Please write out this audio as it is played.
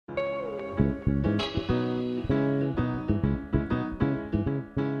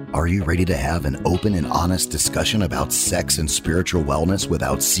Are you ready to have an open and honest discussion about sex and spiritual wellness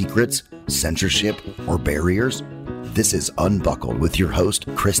without secrets, censorship, or barriers? This is Unbuckled with your host,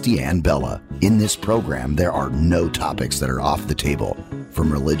 Christy Ann Bella. In this program, there are no topics that are off the table,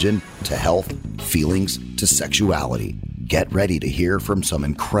 from religion to health, feelings to sexuality. Get ready to hear from some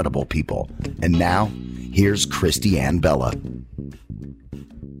incredible people. And now, here's Christy Ann Bella.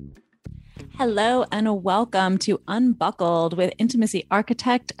 Hello and welcome to Unbuckled with Intimacy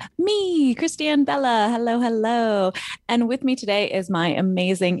Architect, me, Christy Ann Bella. Hello, hello. And with me today is my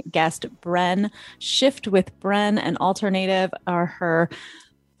amazing guest, Bren. Shift with Bren and Alternative are her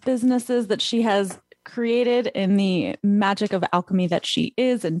businesses that she has created in the magic of alchemy that she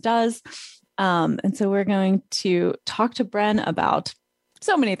is and does. And so we're going to talk to Bren about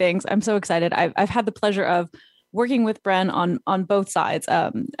so many things. I'm so excited. I've had the pleasure of working with Bren on both sides.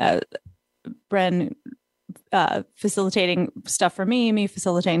 Bren facilitating stuff for me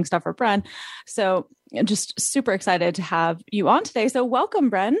facilitating stuff for Bren. So just super excited to have you on today. So welcome,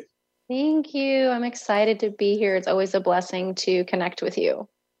 Bren. Thank you. I'm excited to be here. It's always a blessing to connect with you.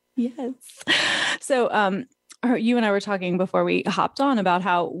 Yes. So you and I were talking before we hopped on about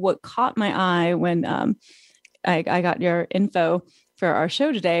how what caught my eye when I got your info for our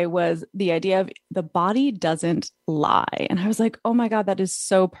show today was the idea of the body doesn't lie. And I was like, oh my God, that is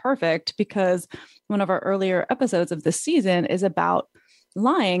so perfect, because one of our earlier episodes of this season is about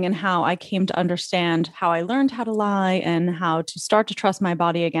lying and how I came to understand how I learned how to lie and how to start to trust my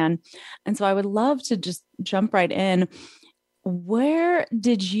body again. And so I would love to just jump right in. Where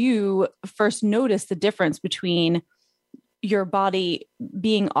did you first notice the difference between your body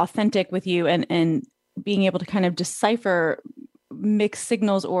being authentic with you and being able to kind of decipher mixed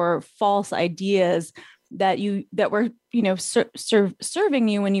signals or false ideas that were, serving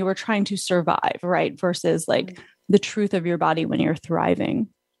you when you were trying to survive, right? Versus like the truth of your body when you're thriving.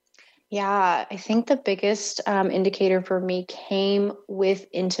 Yeah, I think the biggest indicator for me came with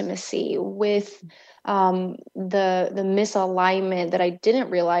intimacy, with the misalignment that I didn't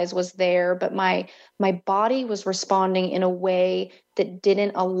realize was there, but my body was responding in a way that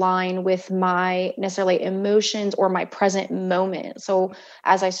didn't align with my necessarily emotions or my present moment. So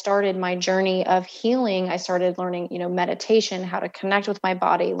as I started my journey of healing, I started learning, meditation, how to connect with my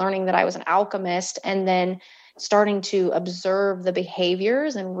body, learning that I was an alchemist, and then starting to observe the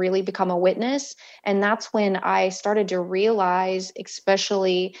behaviors and really become a witness. And that's when I started to realize,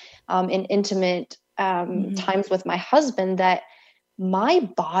 especially in intimate times with my husband, that my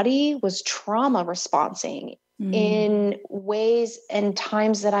body was trauma responding in ways and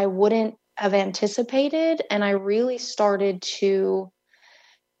times that I wouldn't have anticipated. And I really started to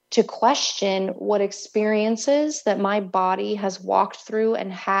question what experiences that my body has walked through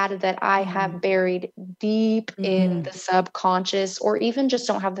and had that I have buried deep in the subconscious, or even just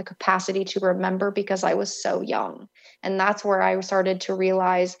don't have the capacity to remember because I was so young. And that's where I started to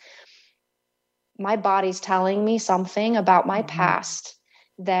realize my body's telling me something about my past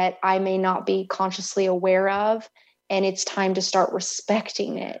that I may not be consciously aware of. And it's time to start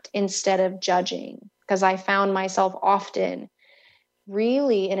respecting it instead of judging, because I found myself often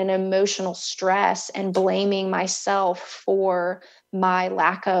really in an emotional stress and blaming myself for my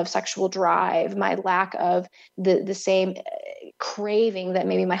lack of sexual drive, my lack of the same craving that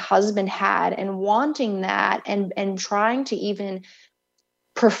maybe my husband had, and wanting that and trying to even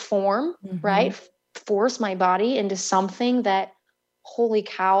perform, right? Force my body into something that, holy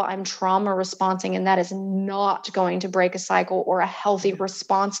cow, I'm trauma responding, and that is not going to break a cycle or a healthy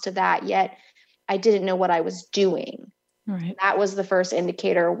response to that. Yet I didn't know what I was doing. Right. That was the first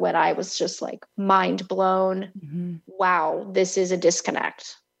indicator when I was just like mind blown. Wow, this is a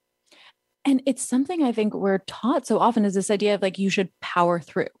disconnect. And it's something I think we're taught so often, is this idea of like, you should power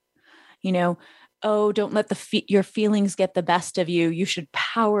through, don't let your feelings get the best of you. You should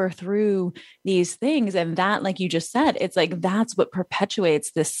power through these things. And that, like you just said, it's like, that's what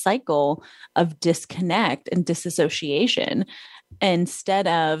perpetuates this cycle of disconnect and disassociation instead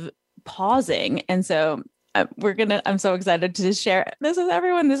of pausing. And so I'm so excited to share this with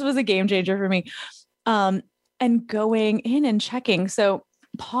everyone. This was a game changer for me. And going in and checking. So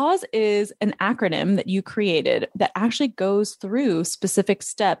PAUSE is an acronym that you created that actually goes through specific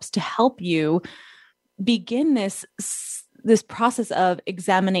steps to help you begin this process of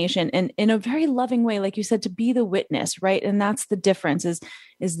examination, and in a very loving way, like you said, to be the witness, right? And that's the difference is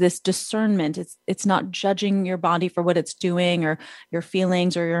this discernment. It's not judging your body for what it's doing or your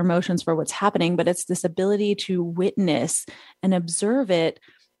feelings or your emotions for what's happening, but it's this ability to witness and observe it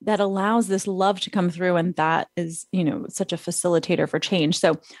that allows this love to come through. And that is, such a facilitator for change.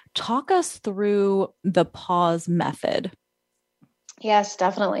 So talk us through the PAUSE method. Yes,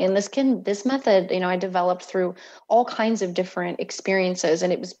 definitely. And this method, I developed through all kinds of different experiences.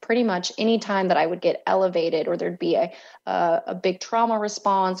 And it was pretty much any time that I would get elevated or there'd be a big trauma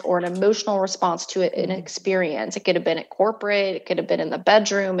response or an emotional response to an experience. It could have been at corporate, it could have been in the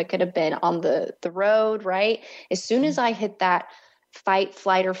bedroom, it could have been on the road, right? As soon as I hit that fight,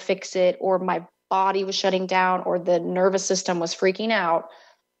 flight, or fix it, or my body was shutting down or the nervous system was freaking out,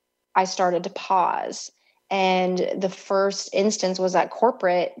 I started to pause. And the first instance was at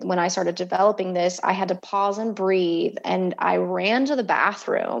corporate. When I started developing this, I had to pause and breathe. And I ran to the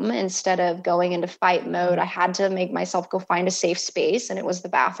bathroom instead of going into fight mode. I had to make myself go find a safe space. And it was the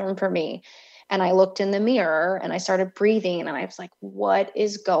bathroom for me. And I looked in the mirror and I started breathing. And I was like, what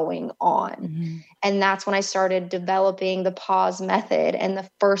is going on? Mm-hmm. And that's when I started developing the pause method. And the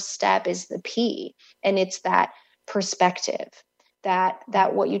first step is the P. And it's that perspective.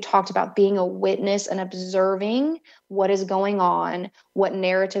 That what you talked about, being a witness and observing what is going on, what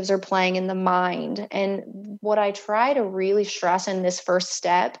narratives are playing in the mind. And what I try to really stress in this first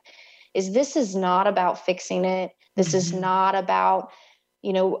step is this is not about fixing it. This is not about,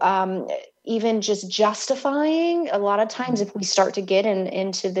 even just justifying. A lot of times if we start to get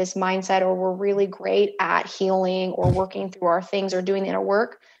into this mindset, or we're really great at healing or working through our things or doing the inner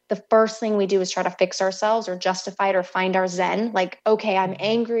work, the first thing we do is try to fix ourselves or justify it or find our Zen. Like, okay, I'm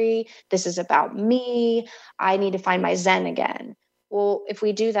angry. This is about me. I need to find my Zen again. Well, if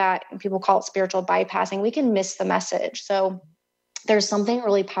we do that, and people call it spiritual bypassing, we can miss the message. So there's something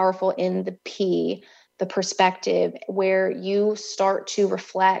really powerful in the P, the perspective, where you start to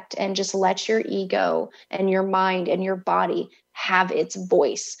reflect and just let your ego and your mind and your body have its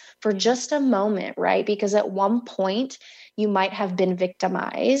voice for just a moment, right? Because at one point, you might have been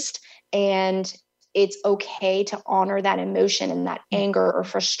victimized, and it's okay to honor that emotion and that anger or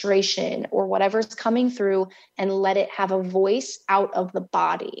frustration or whatever's coming through and let it have a voice out of the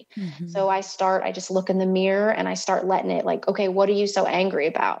body. Mm-hmm. So I just look in the mirror and I start letting it, like, okay, what are you so angry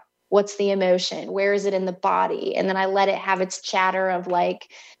about? What's the emotion? Where is it in the body? And then I let it have its chatter of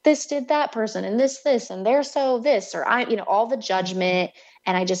like, this did that person and this, and they're so this, or all the judgment.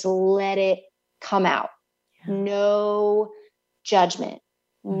 And I just let it come out. No judgment,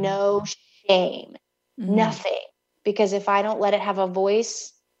 no shame, nothing. Because if I don't let it have a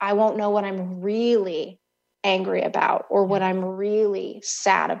voice, I won't know what I'm really angry about, or what I'm really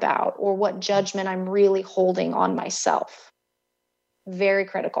sad about, or what judgment I'm really holding on myself. Very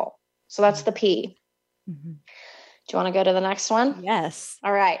critical. So that's the P. Mm-hmm. Do you want to go to the next one? Yes.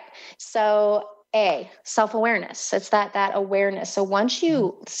 All right. So A, self-awareness. It's that awareness. So once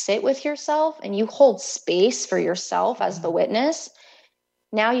you sit with yourself and you hold space for yourself as the witness,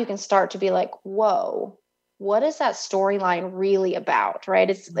 now you can start to be like, whoa, what is that storyline really about, right?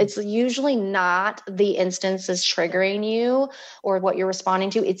 It's usually not the instances triggering you or what you're responding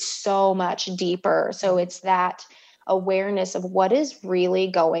to. It's so much deeper. So it's that awareness of what is really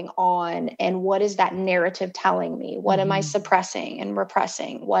going on and what is that narrative telling me? What am I suppressing and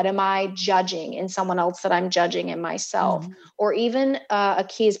repressing? What am I judging in someone else that I'm judging in myself? Or even a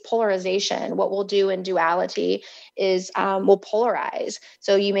key is polarization. What we'll do in duality is we'll polarize.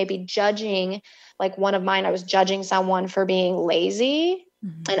 So you may be judging, like one of mine, I was judging someone for being lazy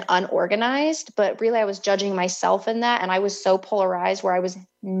and unorganized, but really I was judging myself in that. And I was so polarized where I was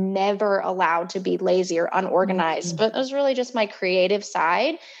never allowed to be lazy or unorganized, but it was really just my creative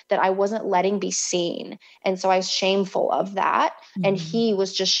side that I wasn't letting be seen. And so I was shameful of that. And he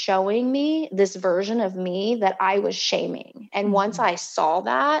was just showing me this version of me that I was shaming. And once I saw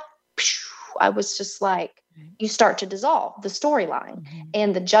that, I was just like, you start to dissolve the storyline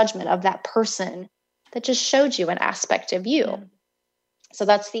and the judgment of that person that just showed you an aspect of you. So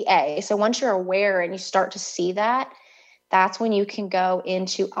that's the A. So once you're aware and you start to see that, that's when you can go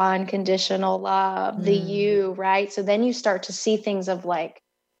into unconditional love, the you, right? So then you start to see things of like,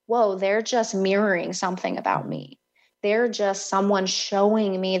 whoa, they're just mirroring something about me. They're just someone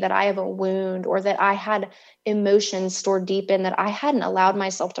showing me that I have a wound or that I had emotions stored deep in that I hadn't allowed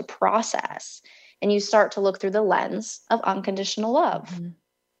myself to process. And you start to look through the lens of unconditional love.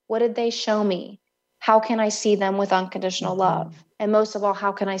 What did they show me? How can I see them with unconditional love? And most of all,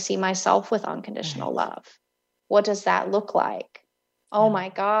 how can I see myself with unconditional love? What does that look like? Oh my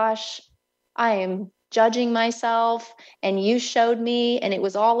gosh, I am judging myself and you showed me, and it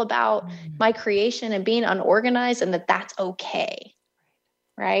was all about my creation and being unorganized, and that's okay.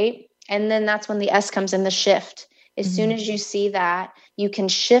 Right? And then that's when the S comes in, the shift. As soon as you see that, you can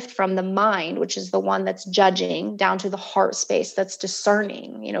shift from the mind, which is the one that's judging, down to the heart space that's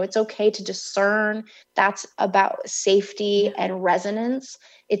discerning. It's okay to discern. That's about safety and resonance.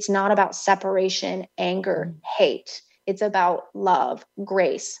 It's not about separation, anger, hate. It's about love,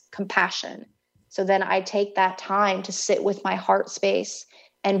 grace, compassion. So then I take that time to sit with my heart space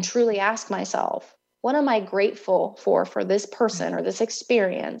and truly ask myself, what am I grateful for this person or this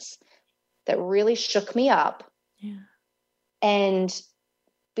experience that really shook me up? Yeah. And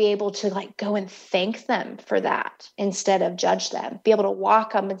be able to like go and thank them for that instead of judge them. Be able to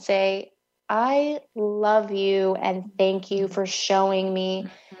walk up and say, I love you and thank you for showing me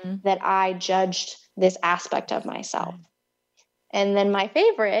that I judged this aspect of myself. And then my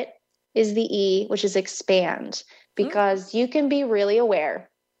favorite is the E, which is expand, because you can be really aware.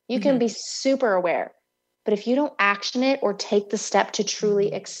 You can be super aware. But if you don't action it or take the step to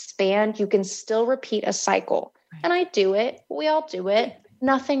truly expand, you can still repeat a cycle. And I do it. We all do it.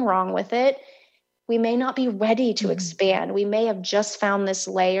 Nothing wrong with it. We may not be ready to expand. We may have just found this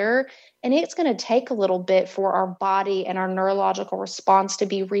layer, and it's going to take a little bit for our body and our neurological response to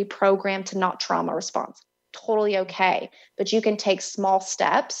be reprogrammed to not trauma response. Totally okay. But you can take small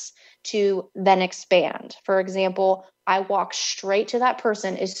steps to then expand. For example, I walk straight to that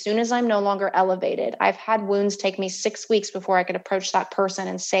person as soon as I'm no longer elevated. I've had wounds take me 6 weeks before I could approach that person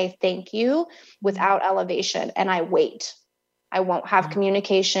and say thank you without elevation. And I wait. I won't have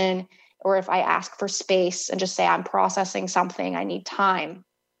communication, or if I ask for space and just say I'm processing something, I need time.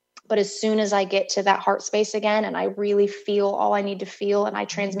 But as soon as I get to that heart space again and I really feel all I need to feel and I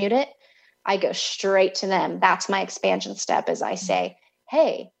transmute it, I go straight to them. That's my expansion step, as I say,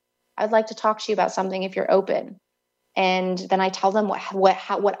 hey, I'd like to talk to you about something if you're open. And then I tell them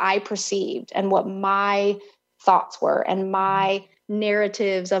what I perceived and what my thoughts were and my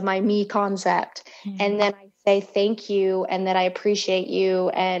narratives of my me concept. And then I say thank you and that I appreciate you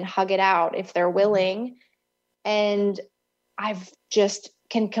and hug it out if they're willing. And I've just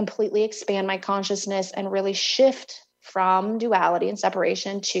can completely expand my consciousness and really shift from duality and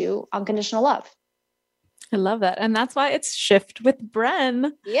separation to unconditional love. I love that. And that's why it's Shift with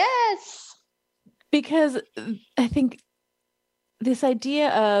Bren. Yes. Because I think this idea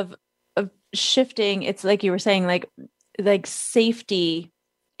of shifting, it's like you were saying, like safety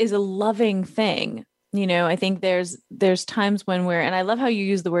is a loving thing. You know, I think there's times when and I love how you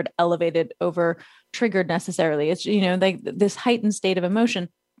use the word elevated over triggered necessarily. It's, you know, like this heightened state of emotion.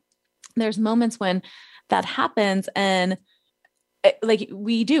 There's moments when that happens, and like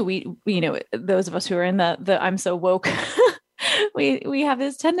we you know, those of us who are in the I'm so woke, we have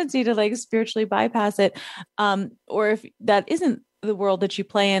this tendency to like spiritually bypass it. Or if that isn't the world that you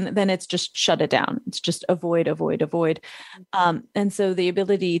play in, then it's just shut it down. It's just avoid. And so the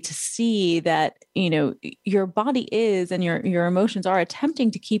ability to see that, you know, your body is, and your emotions are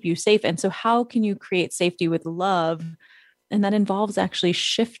attempting to keep you safe. And so how can you create safety with love? And that involves actually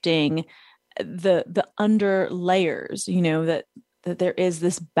shifting the under layers, you know, that there is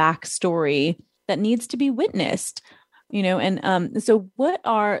this backstory that needs to be witnessed, you know. And so what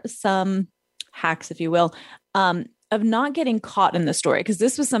are some hacks, if you will, of not getting caught in the story? Because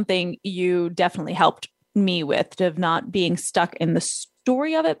this was something you definitely helped me with, of not being stuck in the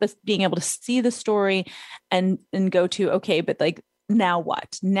story of it, but being able to see the story and go to, okay, but like, now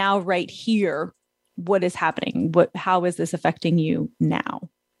what? Now right here, what is happening? How is this affecting you now?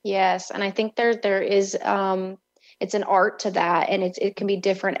 Yes. And I think there is, it's an art to that. And it can be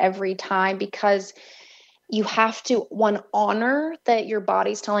different every time, because you have to, honor that your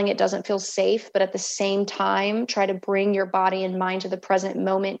body's telling it doesn't feel safe, but at the same time, try to bring your body and mind to the present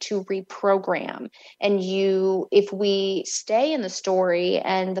moment to reprogram. And if we stay in the story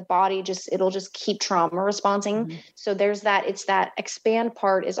and the body it'll just keep trauma responding. Mm-hmm. So there's that, it's that expand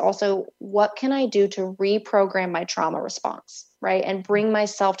part is also, what can I do to reprogram my trauma response, right? And bring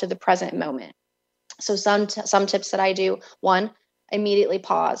myself to the present moment. So some tips that I do, one, immediately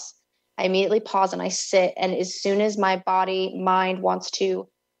pause. I immediately pause and I sit. And as soon as my mind wants to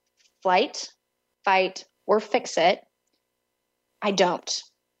flight, fight, or fix it, I don't.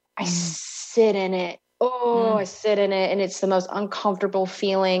 I sit in it. I sit in it. And it's the most uncomfortable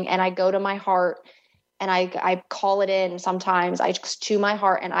feeling. And I go to my heart and I call it in sometimes. I just to my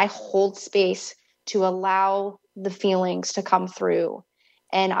heart and I hold space to allow the feelings to come through.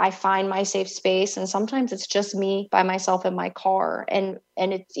 And I find my safe space. And sometimes it's just me by myself in my car. And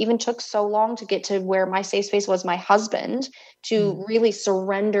it even took so long to get to where my safe space was my husband, to really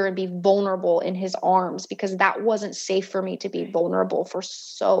surrender and be vulnerable in his arms, because that wasn't safe for me to be vulnerable for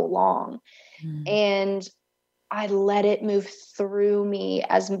so long. And I let it move through me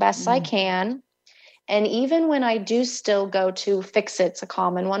as best I can. And even when I do still go to fix it's a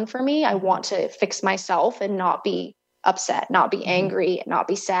common one for me. I want to fix myself and not be upset, not be angry, not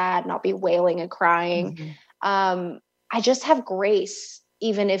be sad, not be wailing and crying. I just have grace,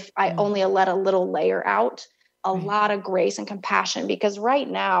 even if I only let a little layer out. a lot of grace and compassion, because right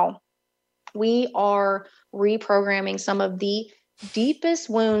now we are reprogramming some of the deepest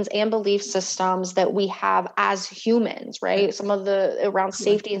wounds and belief systems that we have as humans, right? Some of the around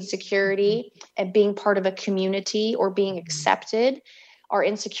safety and security and being part of a community or being accepted. Our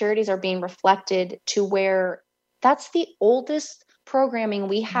insecurities are being reflected to where that's the oldest programming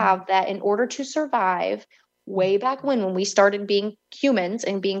we have, that in order to survive way back when we started being humans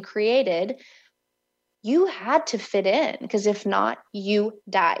and being created, you had to fit in, because if not, you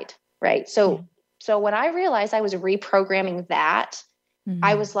died, right? So when I realized I was reprogramming that,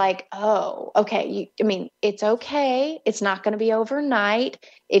 I was like, oh, okay. It's okay. It's not going to be overnight.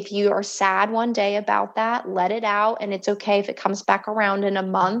 If you are sad one day about that, let it out. And it's okay if it comes back around in a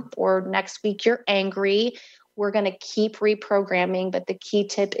month or next week, you're angry. We're going to keep reprogramming. But the key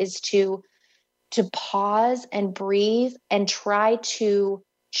tip is to pause and breathe and try to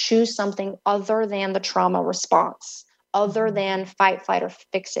choose something other than the trauma response, other than fight, flight, or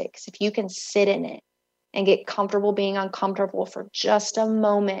fix it. Because if you can sit in it and get comfortable being uncomfortable for just a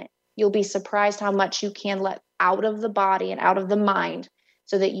moment, you'll be surprised how much you can let out of the body and out of the mind,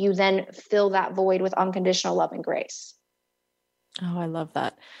 so that you then fill that void with unconditional love and grace. Oh, I love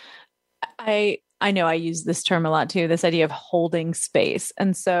that. I know I use this term a lot too, this idea of holding space.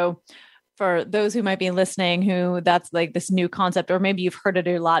 And so for those who might be listening, who that's like this new concept, or maybe you've heard it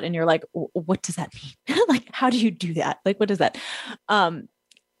a lot and you're like, what does that mean? Like, how do you do that? Like, what is that?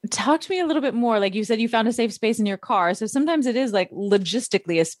 Talk to me a little bit more. Like you said, you found a safe space in your car. So sometimes it is like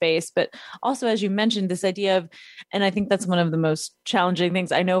logistically a space, but also, as you mentioned, this idea of, and I think that's one of the most challenging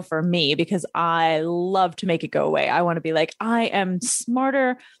things I know for me, because I love to make it go away. I want to be like, I am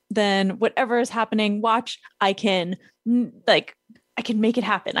smarter than whatever is happening. Watch, I can make it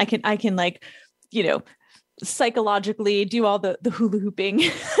happen. I can like, psychologically do all the hula hooping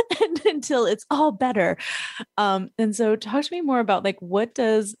until it's all better. And so talk to me more about like, what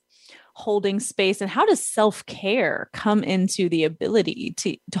does holding space and how does self-care come into the ability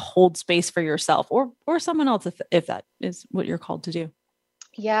to hold space for yourself or someone else, if that is what you're called to do?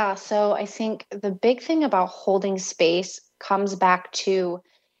 Yeah. So I think the big thing about holding space comes back to,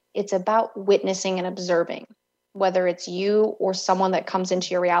 it's about witnessing and observing, whether it's you or someone that comes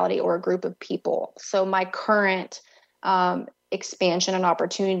into your reality or a group of people. So my current expansion and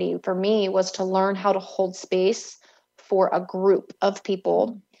opportunity for me was to learn how to hold space for a group of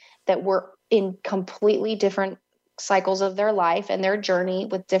people that were in completely different cycles of their life and their journey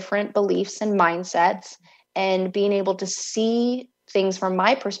with different beliefs and mindsets, and being able to see things from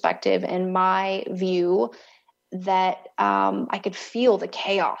my perspective and my view, that I could feel the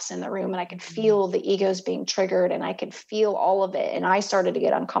chaos in the room, and I could feel the egos being triggered, and I could feel all of it. And I started to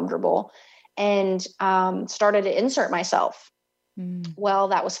get uncomfortable and started to insert myself. Well,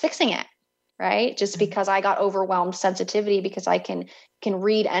 that was fixing it, right? Just because I got overwhelmed sensitivity, because I can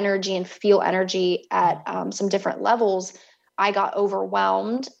read energy and feel energy at some different levels. I got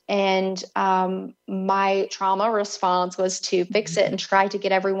overwhelmed, and my trauma response was to fix it and try to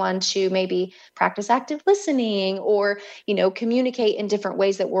get everyone to maybe practice active listening or, communicate in different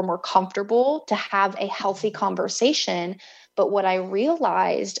ways that were more comfortable to have a healthy conversation. But what I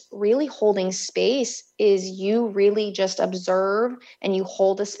realized, really holding space, is you really just observe and you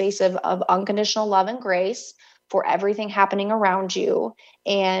hold a space of unconditional love and grace for everything happening around you.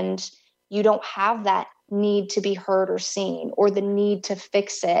 And you don't have that need to be heard or seen or the need to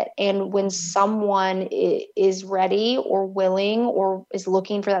fix it. And when someone is ready or willing or is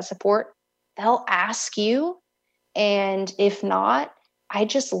looking for that support, they'll ask you. And if not, I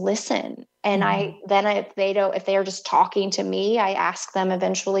just listen. And if they are just talking to me, I ask them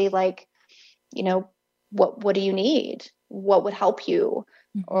eventually, like, what do you need? What would help you?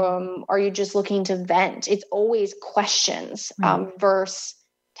 Are you just looking to vent? It's always questions versus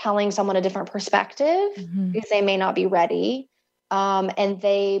telling someone a different perspective, because they may not be ready. And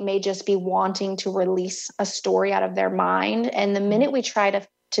they may just be wanting to release a story out of their mind. And the minute we try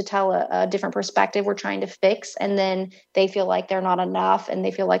to tell a different perspective, we're trying to fix, and then they feel like they're not enough and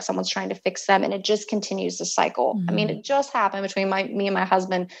they feel like someone's trying to fix them. And it just continues the cycle. I mean, it just happened between me and my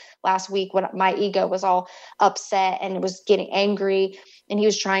husband last week, when my ego was all upset and it was getting angry, and he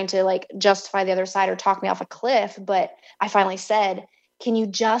was trying to like justify the other side or talk me off a cliff. But I finally said, can you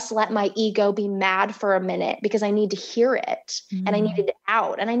just let my ego be mad for a minute? Because I need to hear it and I needed it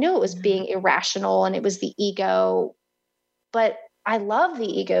out. And I knew it was being irrational and it was the ego, but I love the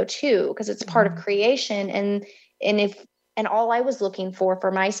ego too, because it's part of creation. And all I was looking for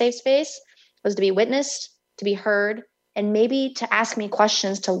my safe space was to be witnessed, to be heard, and maybe to ask me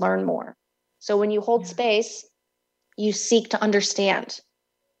questions to learn more. So when you hold space, you seek to understand,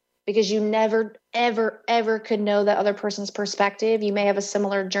 because you never, ever, ever could know the other person's perspective. You may have a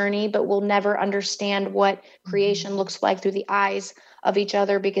similar journey, but we'll never understand what creation looks like through the eyes of each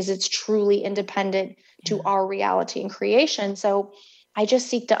other, because it's truly independent to our reality and creation. So I just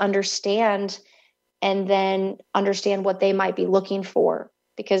seek to understand, and then understand what they might be looking for,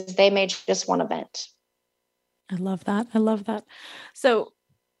 because they may just want to vent. I love that. I love that. So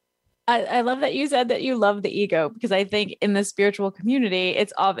I love that you said that you love the ego, because I think in the spiritual community,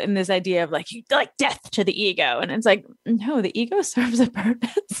 it's often this idea of like, you like death to the ego. And it's like, no, the ego serves a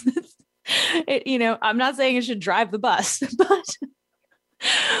purpose. I'm not saying it should drive the bus,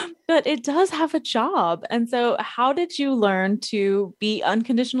 but it does have a job. And so how did you learn to be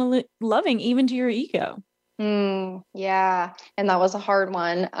unconditionally loving even to your ego? Yeah. And that was a hard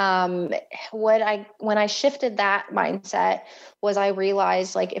one. When I shifted that mindset was, I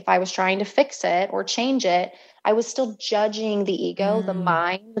realized, like, if I was trying to fix it or change it, I was still judging the ego, the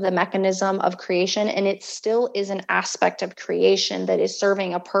mind, the mechanism of creation. And it still is an aspect of creation that is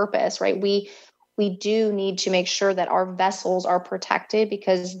serving a purpose, right? We do need to make sure that our vessels are protected,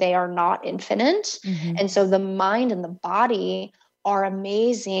 because they are not infinite. And so the mind and the body are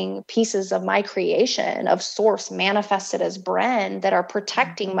amazing pieces of my creation, of source manifested as Bren, that are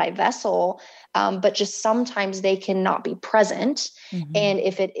protecting my vessel. But just sometimes they cannot be present. And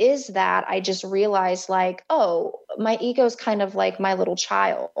if it is that, I just realize, like, oh, my ego is kind of like my little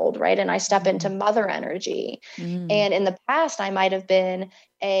child, right? And I step into mother energy. And in the past, I might have been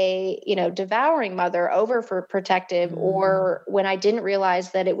a, devouring mother, over for protective, or when I didn't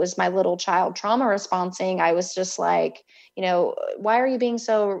realize that it was my little child trauma responding, I was just like, why are you being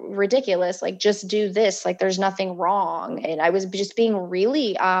so ridiculous? Like, just do this. Like, there's nothing wrong. And I was just being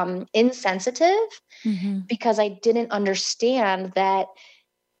really insensitive, because I didn't understand that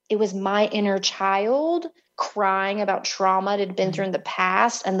it was my inner child crying about trauma it had been through in the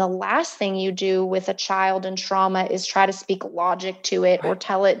past. And the last thing you do with a child in trauma is try to speak logic to it, or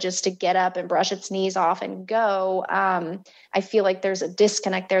tell it just to get up and brush its knees off and go. I feel like there's a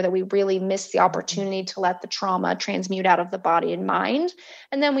disconnect there, that we really miss the opportunity to let the trauma transmute out of the body and mind.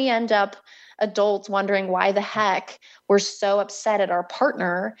 And then we end up adults wondering why the heck we're so upset at our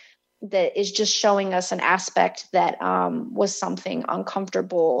partner that is just showing us an aspect that was something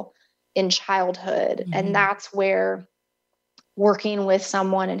uncomfortable in childhood. And that's where working with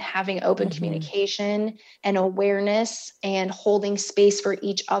someone and having open communication and awareness and holding space for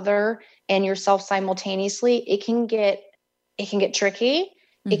each other and yourself simultaneously, it can get tricky.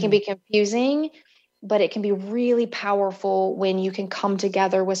 It can be confusing, but it can be really powerful when you can come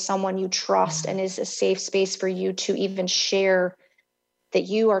together with someone you trust and is a safe space for you to even share that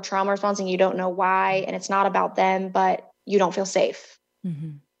you are trauma responding. You don't know why, and it's not about them, but you don't feel safe.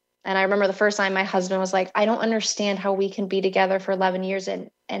 And I remember the first time my husband was like, I don't understand how we can be together for 11 years and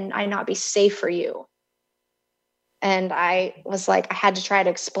I not be safe for you. And I was like, I had to try to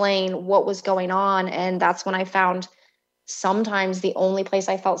explain what was going on. And that's when I found sometimes the only place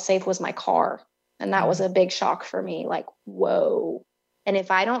I felt safe was my car. And that was a big shock for me. Like, whoa. And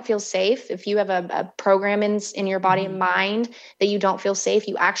if I don't feel safe, if you have a program in your body and mind that you don't feel safe,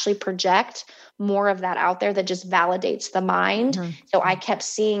 you actually project more of that out there that just validates the mind. So I kept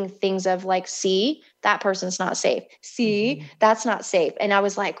seeing things of like, see, that person's not safe. See, that's not safe. And I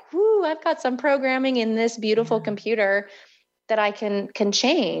was like, whoo, I've got some programming in this beautiful computer that I can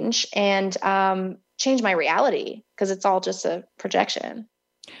change and change my reality, because it's all just a projection.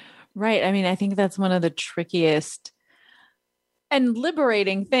 Right. I mean, I think that's one of the trickiest and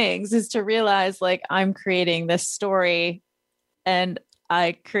liberating things, is to realize, like, I'm creating this story and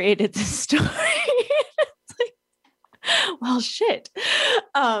I created this story. It's like, well, shit.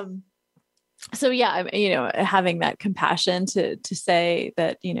 So yeah, having that compassion to say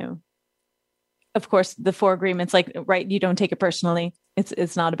that, of course, the 4 agreements, like, right, you don't take it personally.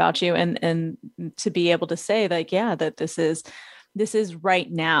 It's not about you. And to be able to say, like, yeah, that this is right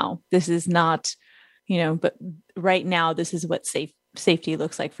now. This is not, but right now, this is what safety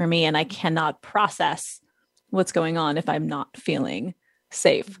looks like for me. And I cannot process what's going on if I'm not feeling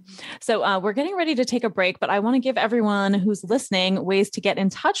safe. So we're getting ready to take a break, but I want to give everyone who's listening ways to get in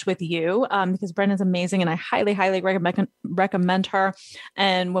touch with you, because Bren is amazing and I highly, highly recommend her.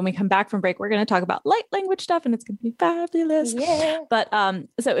 And when we come back from break, we're going to talk about light language stuff and it's going to be fabulous. Yeah. But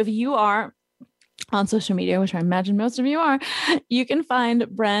so if you are on social media, which I imagine most of you are, you can find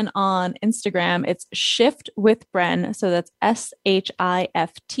Bren on Instagram. It's Shift with Bren. So that's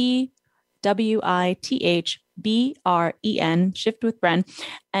ShiftWithBren. BREN, Shift with Bren.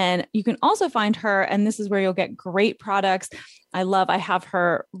 And you can also find her, and this is where you'll get great products. I have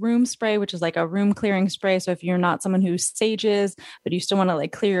her room spray, which is like a room clearing spray. So if you're not someone who sages, but you still want to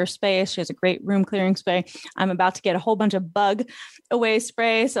like clear your space, she has a great room clearing spray. I'm about to get a whole bunch of bug away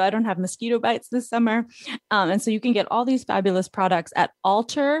spray, so I don't have mosquito bites this summer. And so you can get all these fabulous products at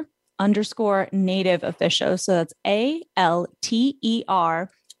alter_native official. So that's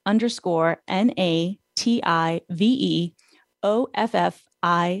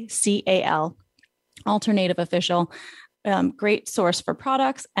ALTER_NATIVEOFFICAL, Alternative Official. Great source for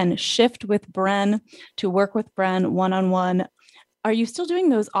products, and Shift with Bren to work with Bren one-on-one. Are you still doing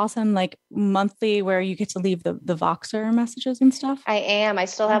those awesome like monthly where you get to leave the Voxer messages and stuff? I am. I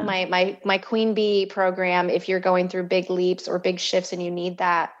still have my Queen Bee program. If you're going through big leaps or big shifts and you need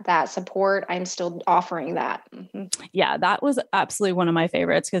that support, I'm still offering that. Mm-hmm. Yeah, that was absolutely one of my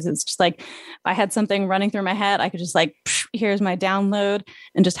favorites, because it's just like, if I had something running through my head, I could just like, here's my download,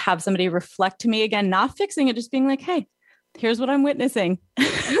 and just have somebody reflect to me again, not fixing it, just being like, hey, here's what I'm witnessing.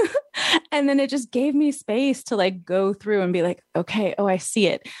 And then it just gave me space to like go through and be like, okay, oh, I see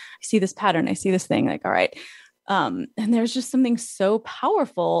it. I see this pattern. I see this thing. Like, all right. And there's just something so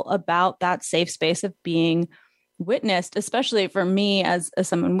powerful about that safe space of being witnessed, especially for me as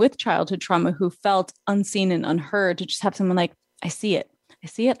someone with childhood trauma who felt unseen and unheard, to just have someone like, I see it. I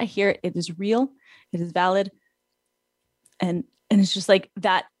see it. I hear it. It is real. It is valid. And it's just like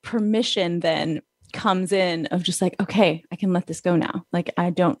that permission then comes in of just like, okay, I can let this go now. Like,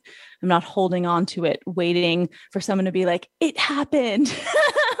 I'm not holding on to it, waiting for someone to be like, it happened.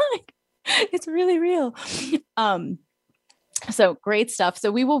 Like, it's really real. So great stuff.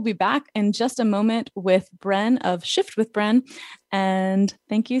 So we will be back in just a moment with Bren of Shift with Bren. And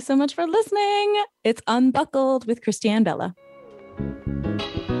thank you so much for listening. It's Unbuckled with Christy and Bella.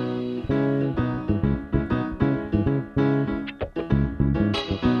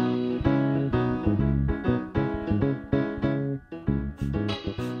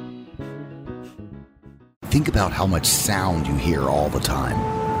 Think about how much sound you hear all the time.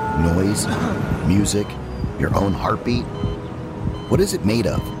 Noise, music, your own heartbeat. What is it made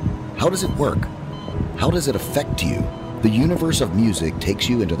of? How does it work? How does it affect you? The universe of music takes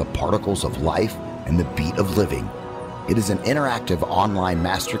you into the particles of life and the beat of living. It is an interactive online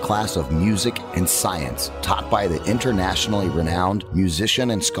masterclass of music and science taught by the internationally renowned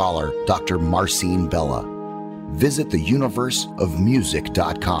musician and scholar, Dr. Marcin Bella. Visit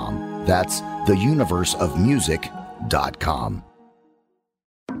theuniverseofmusic.com. That's theuniverseofmusic.com.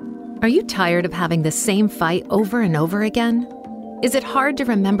 Are you tired of having the same fight over and over again? Is it hard to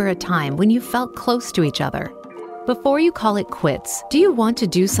remember a time when you felt close to each other? Before you call it quits, do you want to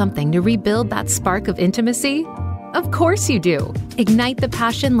do something to rebuild that spark of intimacy? Of course you do. Ignite the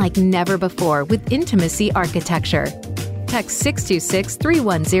passion like never before with Intimacy Architecture. Text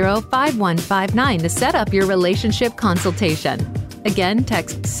 626-310-5159 to set up your relationship consultation. Again,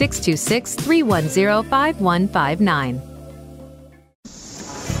 text 626-310-5159.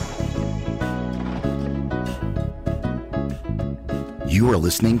 You are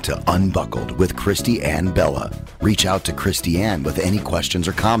listening to Unbuckled with Christy Ann Bella. Reach out to Christy Ann with any questions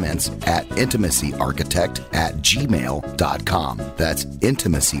or comments at intimacyarchitect@gmail.com. That's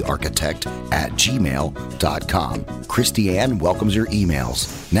intimacyarchitect@gmail.com. Christy Ann welcomes your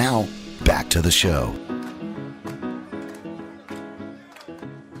emails. Now, back to the show.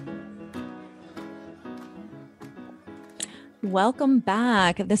 Welcome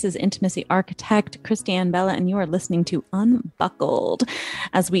back. This is Intimacy Architect Christy Ann Bella, and you are listening to Unbuckled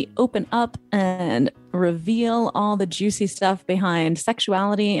as we open up and reveal all the juicy stuff behind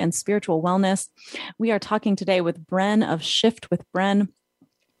sexuality and spiritual wellness. We are talking today with Bren of Shift with Bren,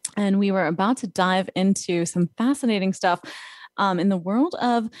 and we were about to dive into some fascinating stuff in the world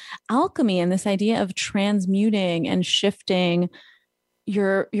of alchemy and this idea of transmuting and shifting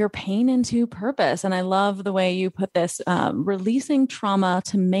your pain into purpose. And I love the way you put this, releasing trauma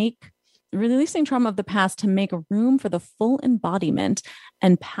of the past to make room for the full embodiment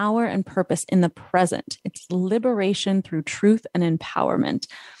and power and purpose in the present. It's liberation through truth and empowerment.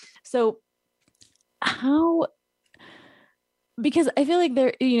 So because I feel like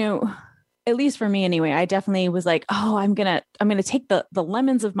there, at least for me anyway, I definitely was like, oh, I'm going to take the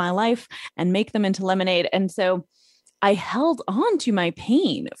lemons of my life and make them into lemonade. And so I held on to my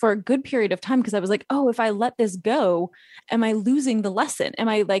pain for a good period of time because I was like, oh, if I let this go, am I losing the lesson? Am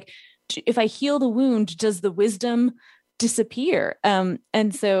I like, if I heal the wound, does the wisdom disappear? And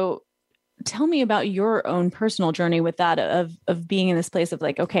so tell me about your own personal journey with that of being in this place of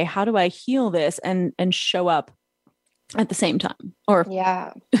like, okay, how do I heal this and show up at the same time or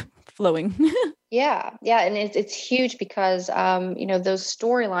flowing? Yeah. Yeah. And it's huge because, those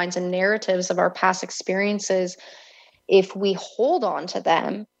storylines and narratives of our past experiences, if we hold on to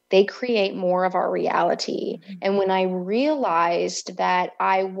them, they create more of our reality. Mm-hmm. And when I realized that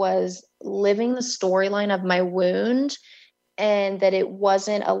I was living the storyline of my wound and that it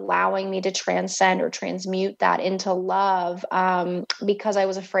wasn't allowing me to transcend or transmute that into love, because I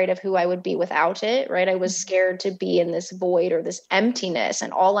was afraid of who I would be without it, right? I was scared to be in this void or this emptiness.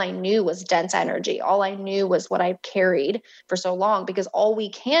 And all I knew was dense energy. All I knew was what I carried for so long, because all we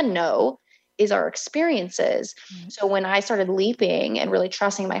can know is our experiences. Mm-hmm. So when I started leaping and really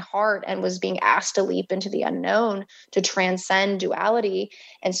trusting my heart and was being asked to leap into the unknown, to transcend duality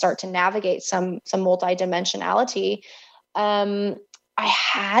and start to navigate some multidimensionality, I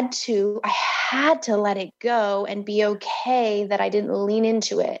had to let it go and be okay that I didn't lean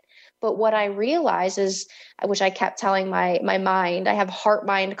into it. But what I realized is, which I kept telling my mind, I have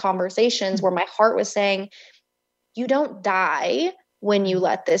heart-mind conversations where my heart was saying, you don't die when you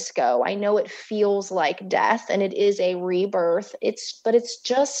let this go. I know it feels like death and it is a rebirth. But it's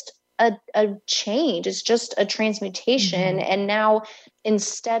just a change. It's just a transmutation. Mm-hmm. And now,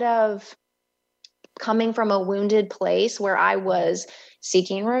 instead of coming from a wounded place where I was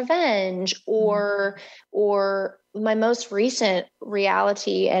seeking revenge, or my most recent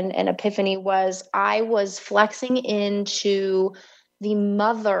reality and epiphany was I was flexing into the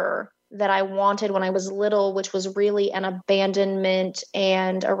mother that I wanted when I was little, which was really an abandonment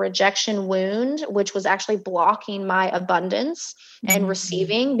and a rejection wound, which was actually blocking my abundance and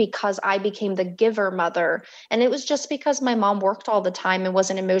receiving, because I became the giver mother. And it was just because my mom worked all the time and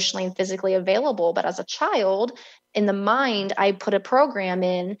wasn't emotionally and physically available. But as a child, in the mind, I put a program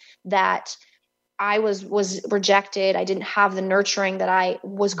in that I was rejected. I didn't have the nurturing that I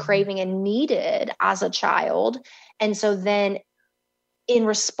was craving and needed as a child. And so then in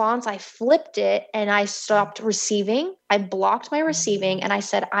response, I flipped it and I stopped receiving. I blocked my receiving and I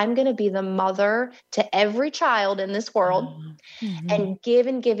said, I'm going to be the mother to every child in this world and give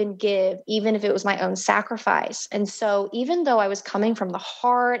and give and give, even if it was my own sacrifice. And so even though I was coming from the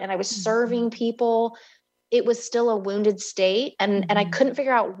heart and I was serving people, it was still a wounded state. And I couldn't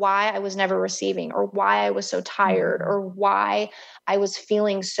figure out why I was never receiving, or why I was so tired, or why I was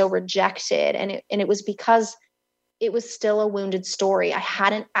feeling so rejected. And it was because it was still a wounded story. I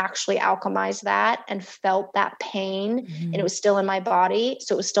hadn't actually alchemized that and felt that pain, and it was still in my body.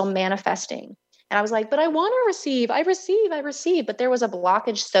 So it was still manifesting. And I was like, but I want to receive. I receive. But there was a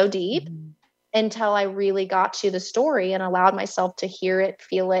blockage so deep until I really got to the story and allowed myself to hear it,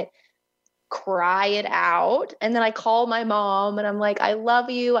 feel it, cry it out. And then I called my mom and I'm like, I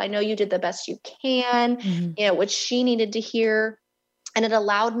love you. I know you did the best you can, what she needed to hear. And it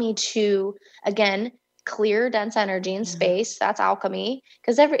allowed me to, again, clear dense energy in space. That's alchemy,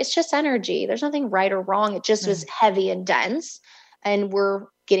 because it's just energy. There's nothing right or wrong. It just was heavy and dense, and we're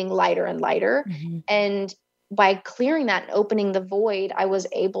getting lighter and lighter. And by clearing that and opening the void, I was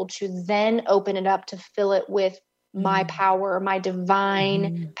able to then open it up to fill it with my power, my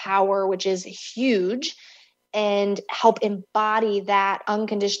divine power, which is huge, and help embody that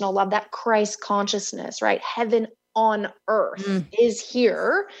unconditional love, that Christ consciousness, right? Heaven on earth is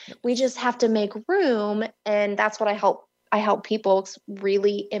here. We just have to make room. And that's what I help people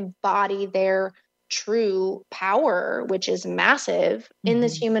really embody their true power, which is massive, in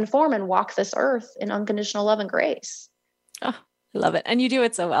this human form, and walk this earth in unconditional love and grace. Oh, I love it. And you do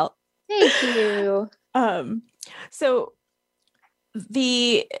it so well. Thank you. So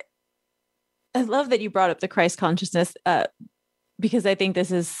I love that you brought up the Christ consciousness, because I think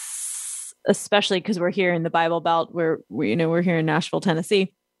this is, especially because we're here in the Bible Belt, we're here in Nashville,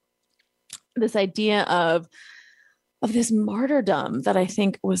 Tennessee, this idea of this martyrdom that I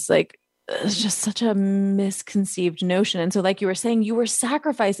think was like, just such a misconceived notion. And so, like you were saying, you were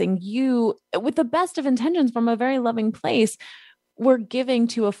sacrificing, you, with the best of intentions from a very loving place, were giving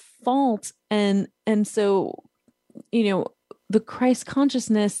to a fault. And so, the Christ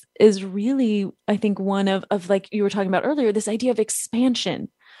consciousness is really, I think, one of like you were talking about earlier, this idea of expansion,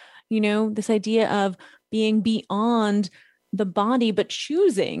 this idea of being beyond the body, but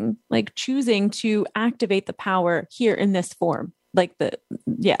choosing to activate the power here in this form, like the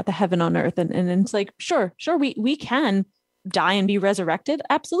heaven on earth. And it's like, sure. We can die and be resurrected.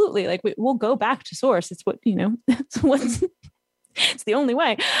 Absolutely. Like we'll go back to source. It's it's the only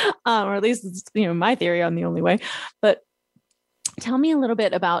way, or at least it's, my theory on the only way. But tell me a little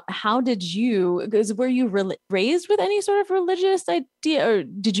bit about because were you raised with any sort of religious idea, or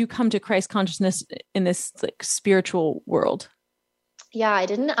did you come to Christ consciousness in this like spiritual world? Yeah, I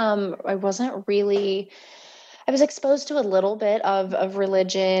didn't, I wasn't really I was exposed to a little bit of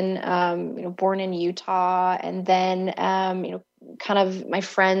religion, born in Utah. And then, kind of my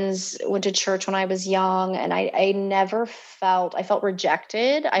friends went to church when I was young, and I never I felt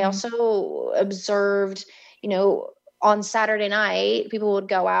rejected. I also observed, on Saturday night, people would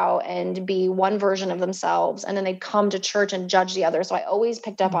go out and be one version of themselves, and then they'd come to church and judge the other. So I always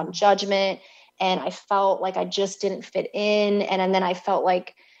picked up on judgment, and I felt like I just didn't fit in. And then I felt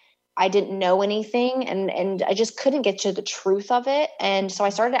like I didn't know anything, and I just couldn't get to the truth of it. And so I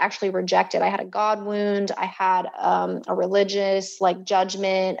started to actually reject it. I had a God wound. I had a religious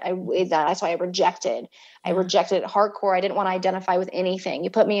judgment. So I rejected. I rejected it hardcore. I didn't want to identify with anything. You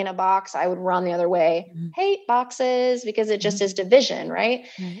put me in a box, I would run the other way. Hate boxes, because it just is division, right?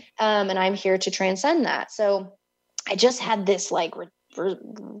 And I'm here to transcend that. So I just had this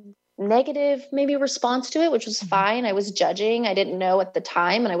negative maybe response to it, which was fine. I was judging. I didn't know at the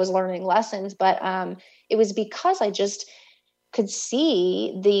time, and I was learning lessons, but it was because I just could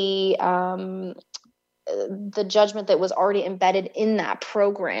see the judgment that was already embedded in that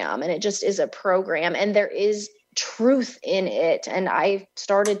program. And it just is a program, and there is truth in it. And I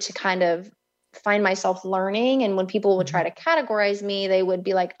started to kind of find myself learning. And when people would try to categorize me, they would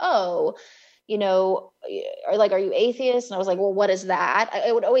be like, oh, are you atheist? And I was like, well, what is that?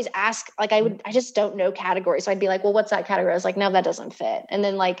 I would always ask, I just don't know categories. So I'd be like, well, what's that category? I was like, no, that doesn't fit. And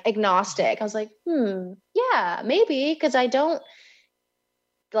then agnostic, I was like, yeah, maybe. Cause I don't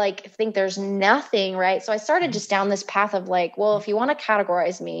think there's nothing, right? So I started just down this path of well, if you want to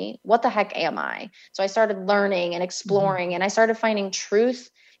categorize me, what the heck am I? So I started learning and exploring, and I started finding truth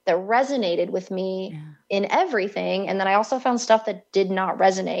that resonated with me in everything. And then I also found stuff that did not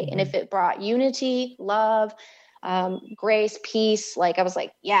resonate. And if it brought unity, love, grace, peace, I was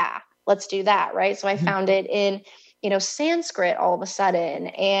like, yeah, let's do that. Right. So I found it in, Sanskrit all of a sudden.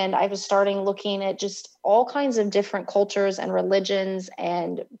 And I was starting looking at just all kinds of different cultures and religions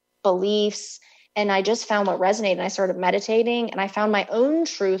and beliefs. And I just found what resonated. And I started meditating, and I found my own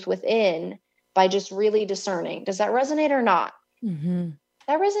truth within by just really discerning. Does that resonate or not?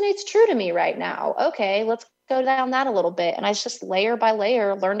 That resonates true to me right now. Okay, let's go down that a little bit. And I just layer by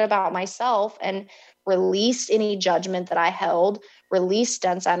layer learned about myself and released any judgment that I held, released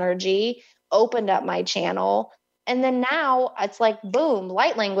dense energy, opened up my channel. And then now it's boom,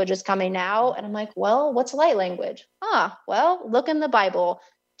 light language is coming out. And I'm like, well, what's light language? Well, look in the Bible,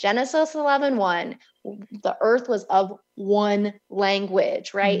 Genesis 11:1. The earth was of one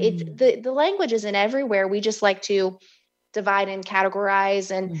language, right? The language isn't everywhere. We just like to divide and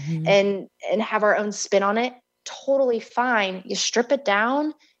categorize and have our own spin on it. Totally fine. You strip it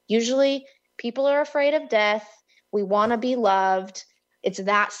down. Usually people are afraid of death. We want to be loved. It's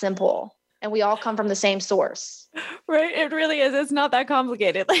that simple. And we all come from the same source. Right. It really is. It's not that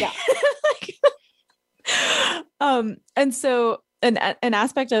complicated. And so an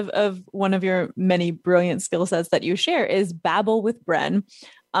aspect of one of your many brilliant skill sets that you share is babble with Bren.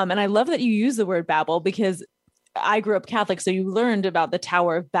 And I love that you use the word babble, because I grew up Catholic, so you learned about the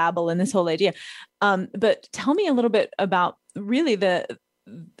Tower of Babel and this whole idea. But tell me a little bit about really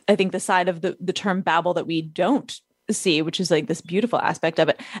I think the side of the term babble that we don't see, which is this beautiful aspect of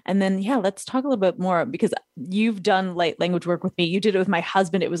it. And then, let's talk a little bit more, because you've done light language work with me. You did it with my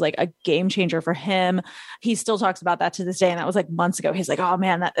husband. It was a game changer for him. He still talks about that to this day. And that was months ago. He's like, oh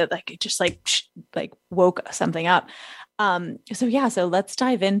man, that it just woke something up. So let's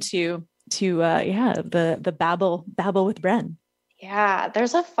dive into the babble with Bren. Yeah,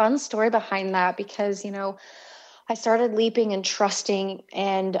 there's a fun story behind that, because I started leaping and trusting,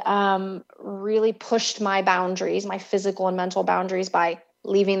 and really pushed my boundaries, my physical and mental boundaries, by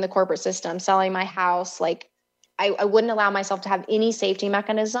leaving the corporate system, selling my house. I wouldn't allow myself to have any safety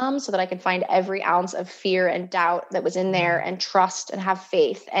mechanism, so that I could find every ounce of fear and doubt that was in there, and trust and have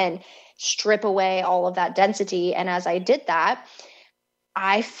faith and strip away all of that density. And as I did that,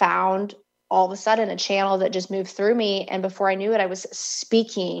 I found all of a sudden a channel that just moved through me. And before I knew it, I was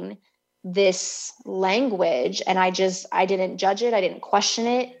speaking this language, and I didn't judge it. I didn't question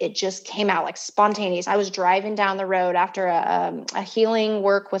it. It just came out spontaneous. I was driving down the road after a healing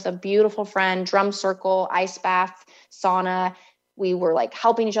work with a beautiful friend, drum circle, ice bath, sauna. We were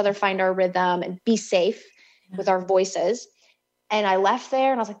helping each other find our rhythm and be safe with our voices. And I left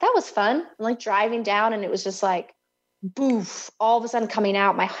there, and I was like, that was fun. I'm driving down, and it was just boof, all of a sudden coming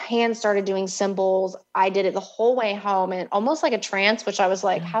out. My hands started doing symbols. I did it the whole way home, and almost like a trance, which I was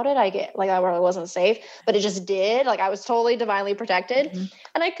like, how did I get, I really wasn't safe, but it just did. I was totally divinely protected.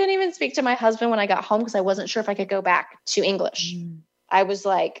 And I couldn't even speak to my husband when I got home, because I wasn't sure if I could go back to English. I was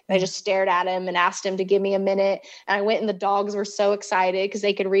like, I just stared at him and asked him to give me a minute. And I went, and the dogs were so excited because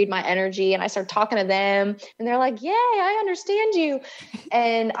they could read my energy. And I started talking to them, and they're like, yay, I understand you.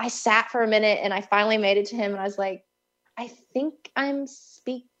 And I sat for a minute, and I finally made it to him. And I was like, I think I'm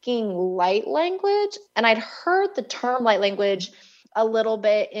speaking light language. And I'd heard the term light language a little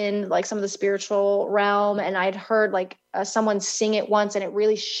bit in like some of the spiritual realm. And I'd heard like someone sing it once, and it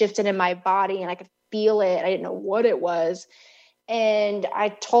really shifted in my body, and I could feel it. I didn't know what it was. And I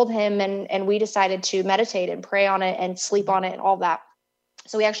told him, and we decided to meditate and pray on it and sleep on it and all that.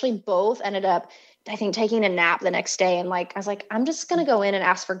 So we actually both ended up, I think, taking a nap the next day. And like, I was like, I'm just going to go in and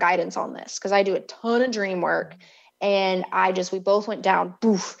ask for guidance on this, because I do a ton of dream work. And we both went down,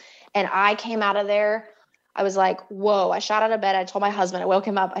 boof. And I came out of there. I was like, whoa, I shot out of bed. I told my husband, I woke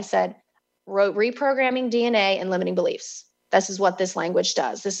him up. I said, reprogramming DNA and limiting beliefs. This is what this language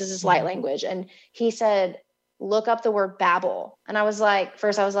does. This is his light language. And he said, look up the word babble. And I was like,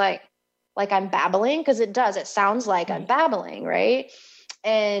 first I was like I'm babbling, because it does. It sounds like I'm babbling, right?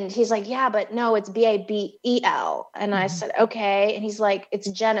 And he's like, yeah, but no, it's Babel. And I said, okay. And he's like, it's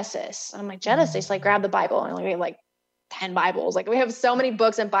Genesis. And I'm like, Genesis? Like, grab the Bible. And we have like 10 Bibles. Like, we have so many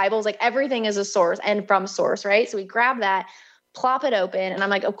books and Bibles. Like, everything is a source and from source, right? So we grab that, plop it open. And I'm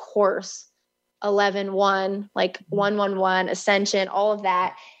like, of course, 11:1, like 111, ascension, all of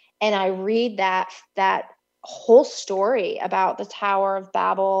that. And I read that whole story about the Tower of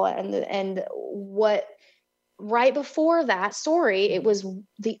Babel, and what right before that story, it was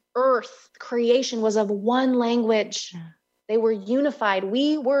the earth creation was of one language. They were unified.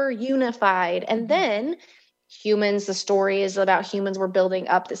 We were unified. And then humans, the story is about humans were building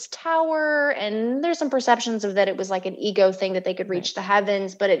up this tower, and there's some perceptions of that it was like an ego thing that they could reach the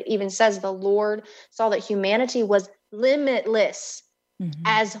heavens, but it even says the Lord saw that humanity was limitless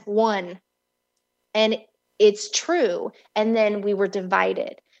as one. And it's true. And then we were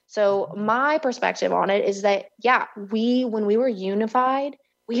divided. So my perspective on it is that, when we were unified,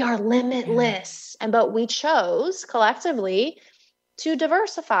 we are limitless. But we chose collectively to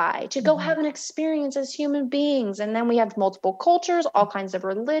diversify, to go have an experience as human beings. And then we have multiple cultures, all kinds of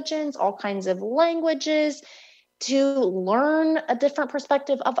religions, all kinds of languages, to learn a different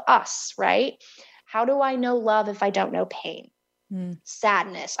perspective of us, right? How do I know love if I don't know pain?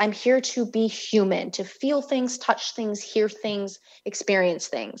 Sadness. I'm here to be human, to feel things, touch things, hear things, experience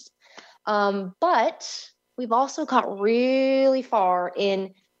things. But we've also got really far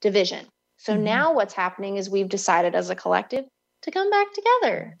in division. So now what's happening is we've decided as a collective to come back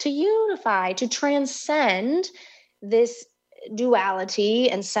together, to unify, to transcend this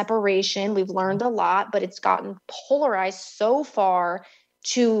duality and separation. We've learned a lot, but it's gotten polarized so far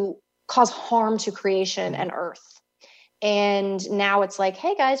to cause harm to creation and earth. And now it's like,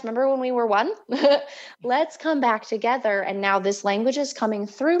 hey guys, remember when we were one? Let's come back together. And now this language is coming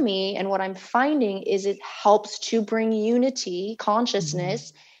through me. And what I'm finding is it helps to bring unity,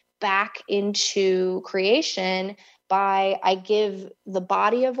 consciousness back into creation by, I give the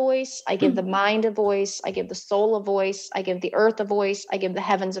body a voice, I give the mind a voice, I give the soul a voice, I give the earth a voice, I give the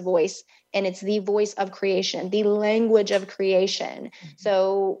heavens a voice. And it's the voice of creation, the language of creation.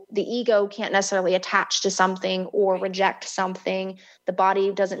 So the ego can't necessarily attach to something or reject something. The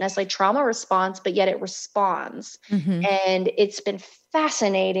body doesn't necessarily trauma response, but yet it responds. And it's been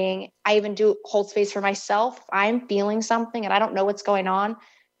fascinating. I even hold space for myself. I'm feeling something and I don't know what's going on.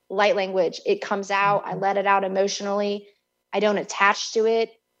 Light language, it comes out. I let it out emotionally. I don't attach to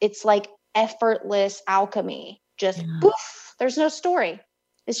it. It's like effortless alchemy. Just poof, there's no story.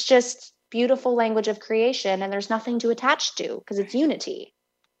 It's just beautiful language of creation, and there's nothing to attach to because it's unity.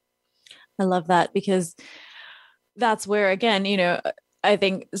 I love that, because that's where, again, I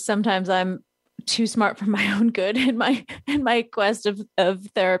think sometimes I'm too smart for my own good in my quest of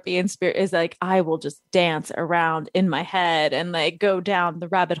therapy and spirit is like, I will just dance around in my head and like go down the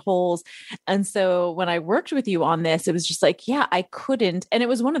rabbit holes. And so when I worked with you on this, it was just like, I couldn't. And it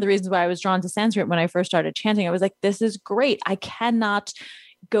was one of the reasons why I was drawn to Sanskrit when I first started chanting. I was like, this is great. I cannot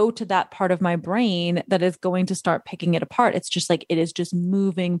go to that part of my brain that is going to start picking it apart. It's just like, it is just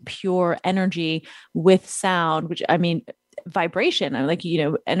moving pure energy with sound, which vibration. I'm like,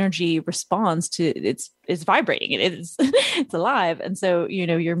 energy responds to it's vibrating. It's alive. And so,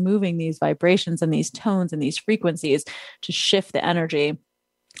 you're moving these vibrations and these tones and these frequencies to shift the energy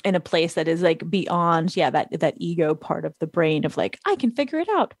in a place that is like beyond, that ego part of the brain of like, I can figure it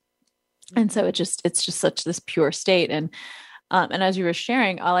out. And so it's just such this pure state. And as you were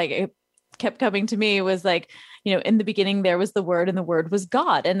sharing, it kept coming to me was like, in the beginning there was the Word, and the Word was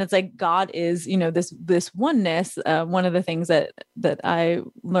God. And it's like, God is, this oneness. One of the things that I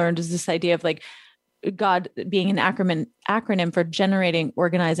learned is this idea of like, God being an acronym for generating,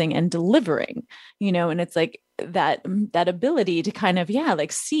 organizing, and delivering, and it's like that ability to kind of,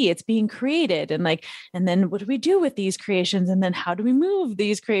 like see it's being created and then what do we do with these creations? And then how do we move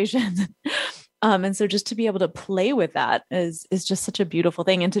these creations? And so just to be able to play with that is just such a beautiful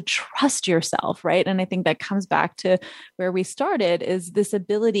thing, and to trust yourself. Right. And I think that comes back to where we started, is this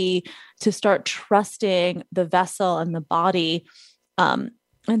ability to start trusting the vessel and the body. And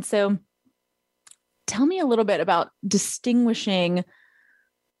so tell me a little bit about distinguishing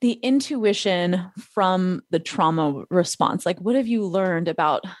the intuition from the trauma response. Like, what have you learned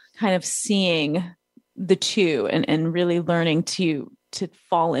about kind of seeing the two and really learning to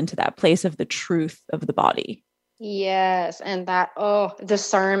fall into that place of the truth of the body? Yes. And that,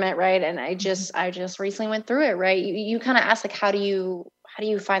 discernment, right? And I just recently went through it, right? You kind of asked, like, how do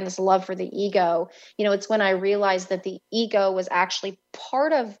you find this love for the ego? It's when I realized that the ego was actually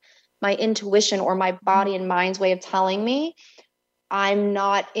part of my intuition or my body and mind's way of telling me I'm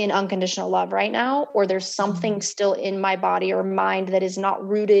not in unconditional love right now, or there's something still in my body or mind that is not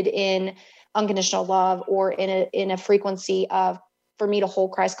rooted in unconditional love or in a frequency of, for me to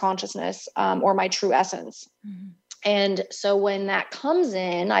hold Christ consciousness, or my true essence. Mm-hmm. And so when that comes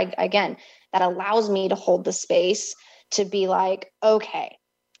in, that allows me to hold the space to be like, okay,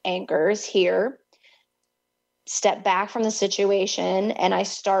 anger is here. Step back from the situation, and I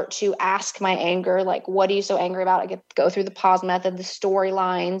start to ask my anger, like, what are you so angry about? I get to go through the pause method, the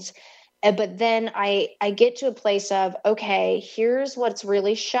storylines. But then I get to a place of, okay, here's what's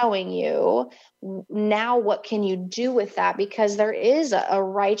really showing you. Now, what can you do with that? Because there is a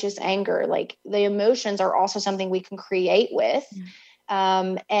righteous anger. Like, the emotions are also something we can create with.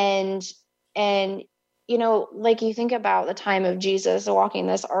 And like, you think about the time of Jesus walking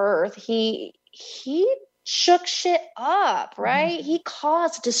this earth, he shook shit up, right? Mm-hmm. He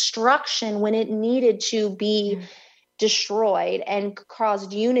caused destruction when it needed to be destroyed, and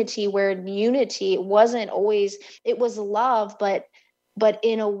caused unity where unity wasn't always, it was love, but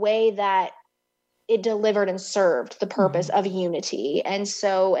in a way that it delivered and served the purpose of unity. And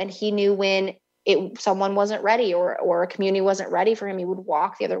he knew when someone wasn't ready or a community wasn't ready for him, he would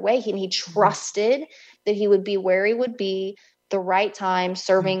walk the other way. He trusted that he would be where he would be the right time,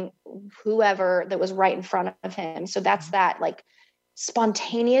 serving whoever that was right in front of him. So that's that, like,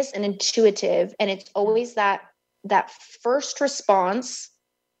 spontaneous and intuitive. And it's always that first response.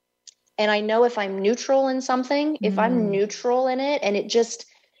 And I know if I'm neutral in something, if I'm neutral in it and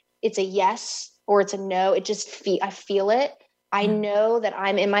it's a yes or it's a no, I feel it. I know that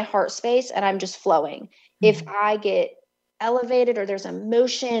I'm in my heart space and I'm just flowing. If I get elevated or there's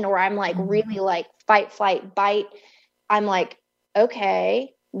emotion or I'm like really like fight, flight, bite, I'm like,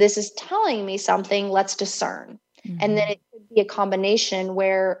 okay, this is telling me something, let's discern. And then it could be a combination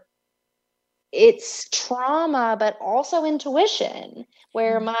where it's trauma, but also intuition,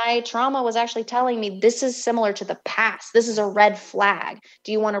 where my trauma was actually telling me this is similar to the past. This is a red flag.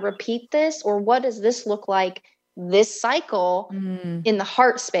 Do you want to repeat this? Or what does this look like this cycle in the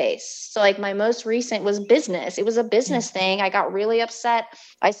heart space? So like my most recent was business. It was a business thing. I got really upset.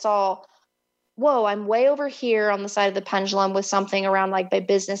 I saw, whoa, I'm way over here on the side of the pendulum with something around like my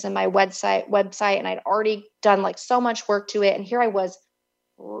business and my website. And I'd already done like so much work to it. And here I was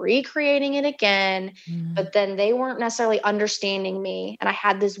recreating it again, but then they weren't necessarily understanding me. And I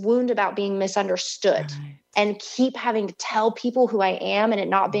had this wound about being misunderstood and keep having to tell people who I am and it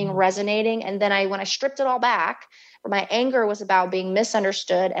not being resonating. And then when I stripped it all back, my anger was about being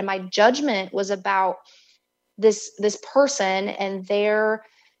misunderstood and my judgment was about this person and their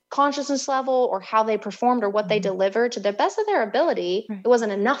consciousness level or how they performed or what they delivered to the best of their ability. It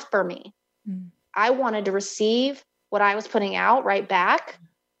wasn't enough for me. I wanted to receive what I was putting out right back.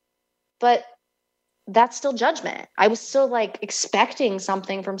 But that's still judgment. I was still like expecting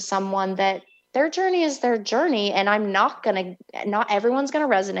something from someone that their journey is their journey. And not everyone's going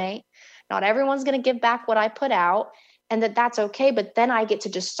to resonate. Not everyone's going to give back what I put out, and that's okay. But then I get to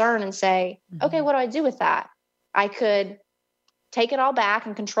discern and say, okay, what do I do with that? I could take it all back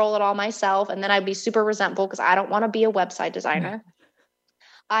and control it all myself. And then I'd be super resentful because I don't want to be a website designer.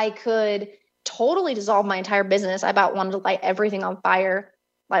 I could totally dissolve my entire business. I about wanted to light everything on fire.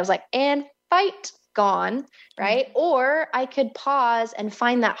 I was like, and fight, gone, right? Or I could pause and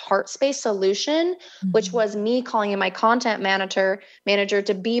find that heart space solution, which was me calling in my content manager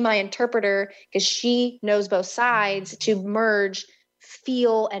to be my interpreter because she knows both sides, to merge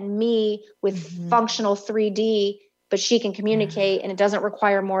feel and me with functional 3D but she can communicate and it doesn't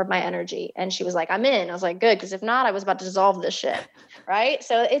require more of my energy. And she was like, I'm in. I was like, good. Cause if not, I was about to dissolve this shit. Right.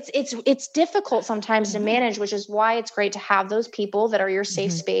 So it's difficult sometimes to manage, which is why it's great to have those people that are your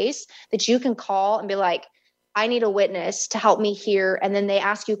safe space that you can call and be like, I need a witness to help me here. And then they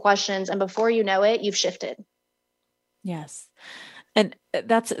ask you questions. And before you know it, you've shifted. Yes. And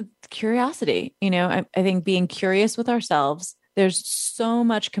that's curiosity. I think being curious with ourselves, there's so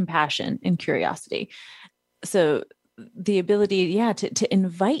much compassion in curiosity. So the ability, to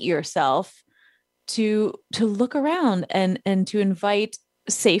invite yourself to look around and to invite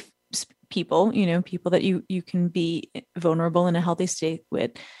safe people, people that you can be vulnerable in a healthy state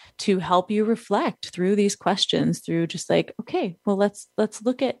with, to help you reflect through these questions, through just like, okay, well, let's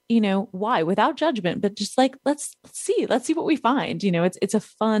look at, why, without judgment, but just like, let's see what we find. It's a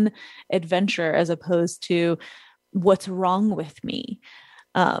fun adventure as opposed to what's wrong with me.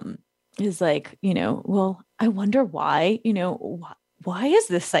 Is like, well, I wonder why, why is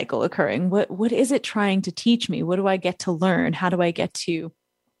this cycle occurring? What is it trying to teach me? What do I get to learn? How do I get to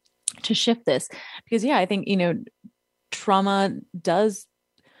shift this? Because I think, trauma does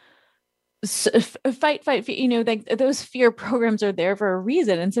fight, like those fear programs are there for a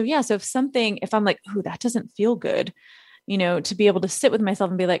reason. And so, so if I'm like, oh, that doesn't feel good, to be able to sit with myself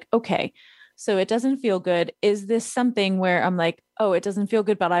and be like, okay, so it doesn't feel good. Is this something where I'm like, oh, it doesn't feel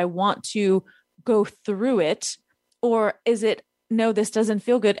good, but I want to go through it? Or is it, no, this doesn't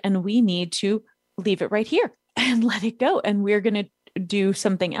feel good and we need to leave it right here and let it go. And we're going to do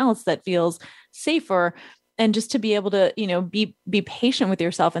something else that feels safer. And just to be able to, be patient with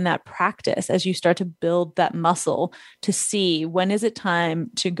yourself in that practice as you start to build that muscle to see when is it time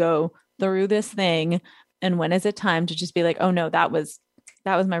to go through this thing. And when is it time to just be like, oh no, that was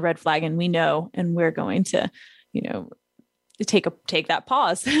my red flag. And we know, and we're going to, take that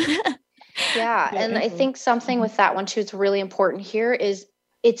pause. Yeah. And I think something with that one too, it's really important here is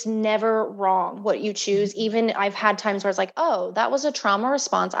it's never wrong what you choose. Even I've had times where it's like, oh, that was a trauma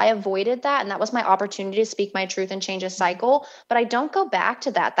response. I avoided that. And that was my opportunity to speak my truth and change a cycle. But I don't go back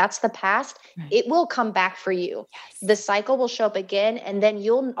to that. That's the past. Right. It will come back for you. Yes. The cycle will show up again. And then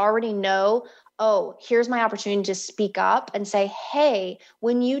you'll already know, oh, here's my opportunity to speak up and say, hey,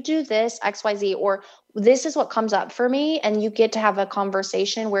 when you do this, XYZ, or this is what comes up for me. And you get to have a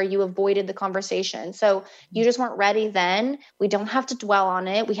conversation where you avoided the conversation. So you just weren't ready then. We don't have to dwell on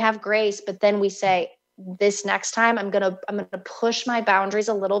it. We have grace, but then we say, this next time I'm going to push my boundaries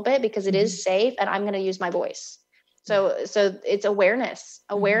a little bit because it is safe and I'm going to use my voice. So it's awareness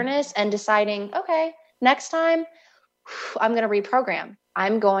and deciding, okay, next time I'm going to reprogram.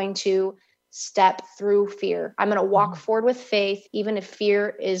 I'm going to step through fear. I'm going to walk forward with faith, even if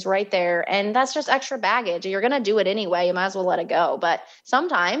fear is right there. And that's just extra baggage. You're going to do it anyway. You might as well let it go. But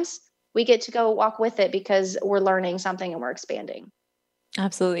sometimes we get to go walk with it because we're learning something and we're expanding.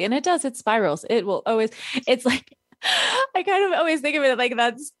 Absolutely. And it spirals. It will always, it's like, I kind of always think of it like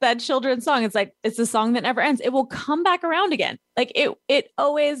that's that children's song. It's like, it's a song that never ends. It will come back around again. Like it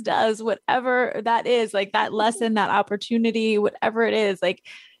always does, whatever that is, like that lesson, that opportunity, whatever it is, like,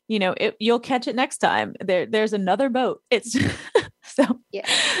 you'll catch it next time. There's another boat. It's so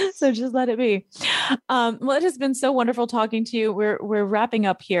just let it be. Well, it has been so wonderful talking to you. We're wrapping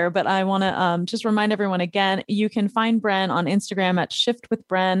up here, but I want to just remind everyone again, you can find Bren on Instagram at Shift with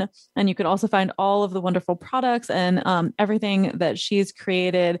Bren, and you can also find all of the wonderful products and everything that she's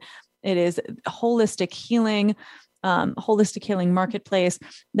created. It is holistic healing marketplace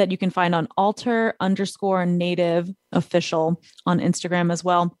that you can find on alter_native official on Instagram as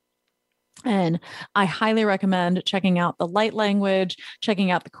well. And I highly recommend checking out the Light Language,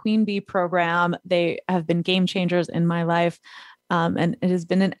 checking out the Queen Bee program. They have been game changers in my life. And it has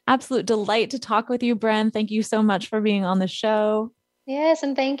been an absolute delight to talk with you, Bren. Thank you so much for being on the show. Yes.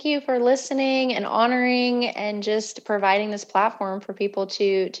 And thank you for listening and honoring and just providing this platform for people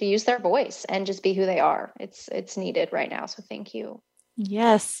to use their voice and just be who they are. It's needed right now. So thank you.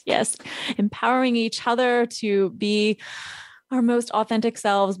 Yes. Empowering each other to be our most authentic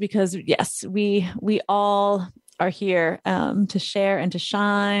selves, because yes, we all are here to share and to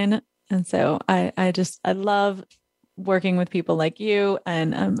shine. And so I love working with people like you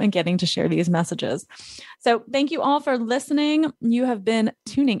and getting to share these messages. So thank you all for listening. You have been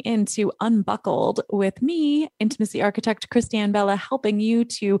tuning into Unbuckled with me, intimacy architect Christiane Bella, helping you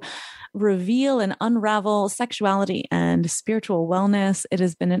to reveal and unravel sexuality and spiritual wellness. It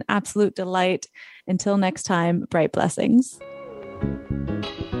has been an absolute delight. Until next time, bright blessings.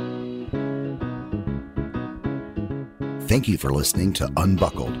 Thank you for listening to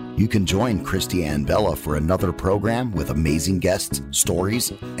Unbuckled. You can join Christy and Bella for another program with amazing guests,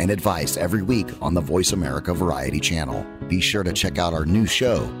 stories, and advice every week on the Voice America Variety channel. Be sure to check out our new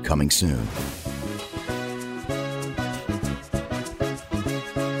show coming soon.